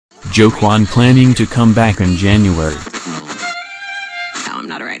Jo-Kwon planning to come back in January. No, I'm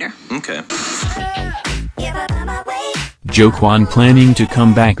not a writer. Okay. Jo-Kwon planning to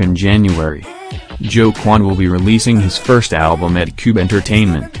come back in January. Jo-Kwon will be releasing his first album at Cube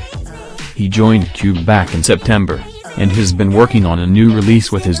Entertainment. He joined Cube back in September, and has been working on a new release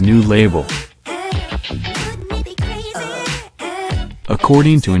with his new label.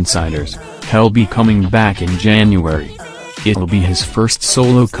 According to insiders, he'll be coming back in January. It'll be his first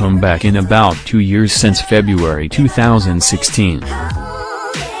solo comeback in about 2 years since February 2016.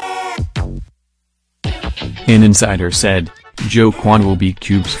 An insider said, Jo-Kwon will be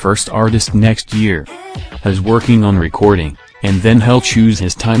Cube's first artist next year. He's working on recording, and then he'll choose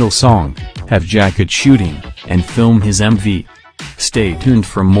his title song, have jacket shooting, and film his MV. Stay tuned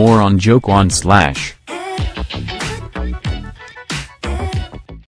for more on Jo-Kwon /